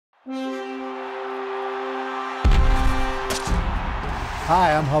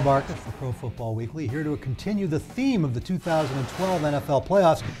Hi, I'm Hub Arkush for Pro Football Weekly, here to continue the theme of the 2012 NFL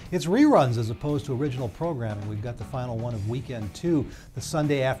playoffs. It's reruns as opposed to original programming. We've got the final one of Weekend 2, the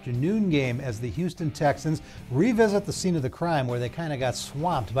Sunday afternoon game, as the Houston Texans revisit the scene of the crime where they kind of got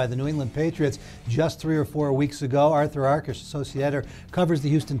swamped by the New England Patriots just 3 or 4 weeks ago. Arthur Arkush, associate editor, covers the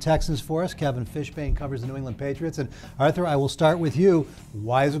Houston Texans for us. Kevin Fishbane covers the New England Patriots. And Arthur, I will start with you.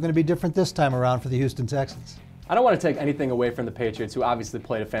 Why is it going to be different this time around for the Houston Texans? I don't want to take anything away from the Patriots, who obviously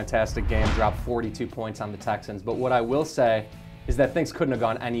played a fantastic game, dropped 42 points on the Texans. But what I will say is that things couldn't have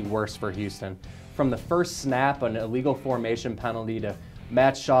gone any worse for Houston. From the first snap, an illegal formation penalty, to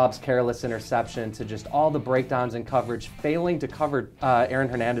Matt Schaub's careless interception, to just all the breakdowns in coverage, failing to cover Aaron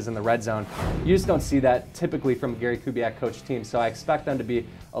Hernandez in the red zone. You just don't see that typically from Gary Kubiak coached teams. So I expect them to be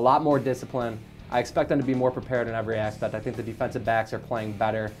a lot more disciplined. I expect them to be more prepared in every aspect. I think the defensive backs are playing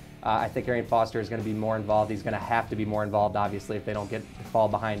better. I think Arian Foster is going to be more involved. He's going to have to be more involved, obviously, if they don't fall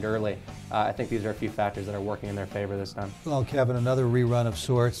behind early. I think these are a few factors that are working in their favor this time. Well, Kevin, another rerun of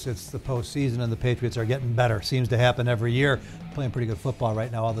sorts. It's the postseason, and the Patriots are getting better. Seems to happen every year. Playing pretty good football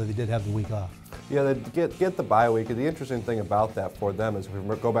right now, although they did have the week off. Yeah, they get the bye week. The interesting thing about that for them is, if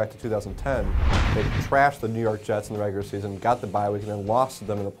we go back to 2010, they trashed the New York Jets in the regular season, got the bye week, and then lost to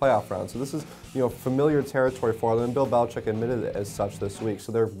them in the playoff round. So this is, familiar territory for them, and Bill Belichick admitted it as such this week.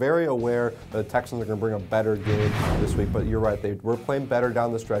 So they're very aware that the Texans are going to bring a better game this week. But you're right, they were playing better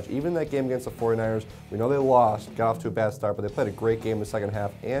down the stretch. Even that game against the 49ers, we know they lost, got off to a bad start, but they played a great game in the second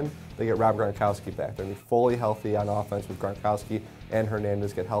half, and they get Rob Gronkowski back. They're going to be fully healthy on offense with Gronkowski, and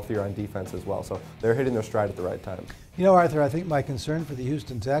Hernandez get healthier on defense as well. So they're hitting their stride at the right time. You know, Arthur, I think my concern for the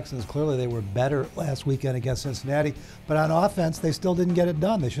Houston Texans, clearly they were better last weekend against Cincinnati, but on offense, they still didn't get it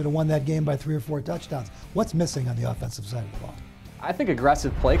done. They should have won that game by 3 or 4 touchdowns. What's missing on the offensive side of the ball? I think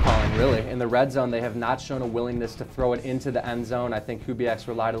aggressive play calling, really. In the red zone, they have not shown a willingness to throw it into the end zone. I think Kubiak's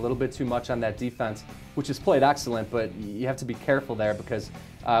relied a little bit too much on that defense, which has played excellent, but you have to be careful there because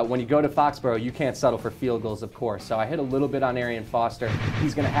when you go to Foxborough, you can't settle for field goals, of course. So I hit a little bit on Arian Foster.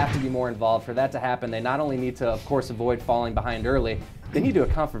 He's going to have to be more involved. For that to happen, they not only need to, of course, avoid falling behind early, they need to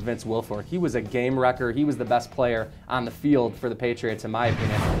account for Vince Wilfork. He was a game wrecker. He was the best player on the field for the Patriots, in my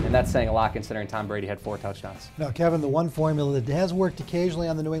opinion, and that's saying a lot considering Tom Brady had 4 touchdowns. Now, Kevin, the one formula that has worked occasionally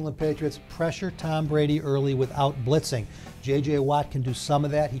on the New England Patriots, pressure Tom Brady early without blitzing. J.J. Watt can do some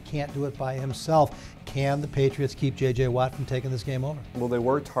of that. He can't do it by himself. Can the Patriots keep J.J. Watt from taking this game over? Well, they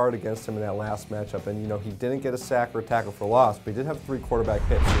worked hard against him in that last matchup, and he didn't get a sack or a tackle for loss, but he did have 3 quarterback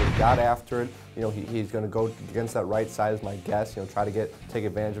hits, so he got after it. He's going to go against that right side, is my guess. Try to take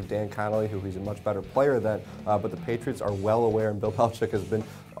advantage of Dan Connolly, who he's a much better player than. But the Patriots are well aware, and Bill Belichick has been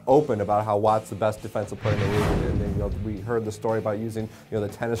open about how Watt's the best defensive player in the league, and then we heard the story about using the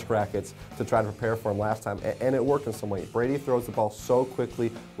tennis rackets to try to prepare for him last time, and it worked in some way. Brady throws the ball so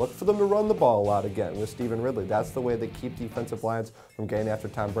quickly. Look for them to run the ball a lot again with Stephen Ridley. That's the way they keep defensive lines from getting after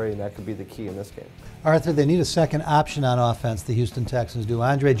Tom Brady, and that could be the key in this game. Arthur, they need a second option on offense, the Houston Texans do.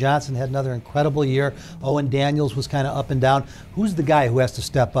 Andre Johnson had another incredible year. Owen Daniels was kind of up and down. Who's the guy who has to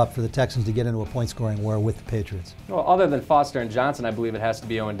step up for the Texans to get into a point-scoring war with the Patriots? Well, other than Foster and Johnson, I believe it has to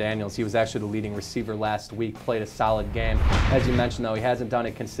be Owen Daniels. He was actually the leading receiver last week, played a solid game. As you mentioned, though, he hasn't done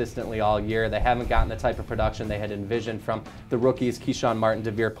it consistently all year. They haven't gotten the type of production they had envisioned from the rookies, Keyshawn Martin,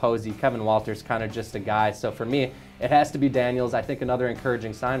 Devere Posey. Kevin Walters kind of just a guy. So for me, it has to be Daniels. I think another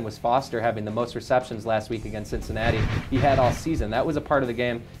encouraging sign was Foster having the most receptions last week against Cincinnati he had all season. That was a part of the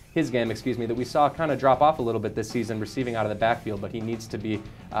game, that we saw kind of drop off a little bit this season, receiving out of the backfield, but he needs to be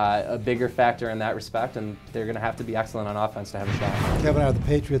a bigger factor in that respect, and they're going to have to be excellent on offense to have a shot. Kevin, are the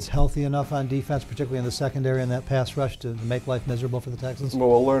Patriots healthy enough on defense, particularly in the secondary and that pass rush, to make life miserable for the Texans? Well,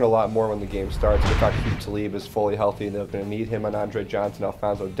 we'll learn a lot more when the game starts. If Aqib Talib is fully healthy, they're going to need him on Andre Johnson.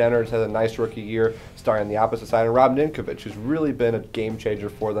 Alfonso Denners has a nice rookie year, starting on the opposite side, and Rob Ninkovich, who's really been a game changer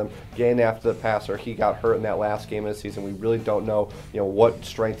for them, getting after the passer. He got hurt in that last game of the season. We really don't know, what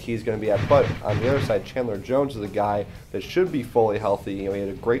strength he's going to be at. But on the other side, Chandler Jones is a guy that should be fully healthy. He had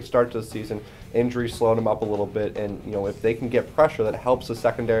a great start to the season. Injuries slowed him up a little bit, and if they can get pressure, that helps the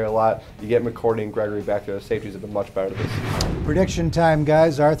secondary a lot. You get McCourty and Gregory back there. The safeties have been much better this season. Prediction time,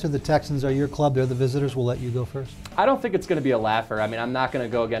 guys. Arthur, the Texans are your club. They're the visitors. We'll let you go first. I don't think it's going to be a laugher. I mean, I'm not going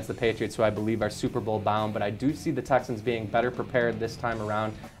to go against the Patriots, who I believe are Super Bowl bound, but I do see the Texans being better prepared this time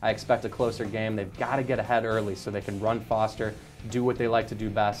around. I expect a closer game. They've got to get ahead early so they can run Foster, do what they like to do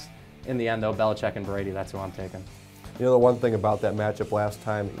best. In the end, though, Belichick and Brady, that's who I'm taking. The one thing about that matchup last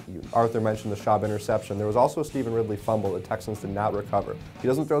time, Arthur mentioned the Schaub interception. There was also a Stephen Ridley fumble the Texans did not recover. He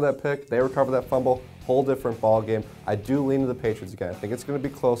doesn't throw that pick. They recover that fumble. whole different ball game. I do lean to the Patriots again. I think it's going to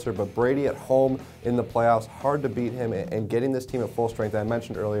be closer, but Brady at home in the playoffs, hard to beat him, and getting this team at full strength. I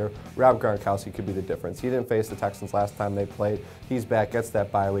mentioned earlier, Rob Gronkowski could be the difference. He didn't face the Texans last time they played. He's back, gets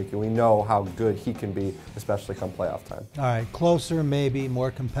that bye week, and we know how good he can be, especially come playoff time. All right, closer maybe, more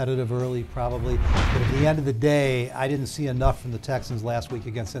competitive early probably, but at the end of the day, I didn't see enough from the Texans last week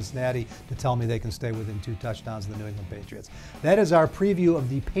against Cincinnati to tell me they can stay within 2 touchdowns of the New England Patriots. That is our preview of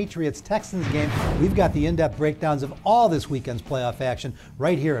the Patriots-Texans game. We've got the in-depth breakdowns of all this weekend's playoff action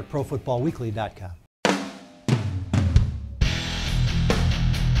right here at ProFootballWeekly.com.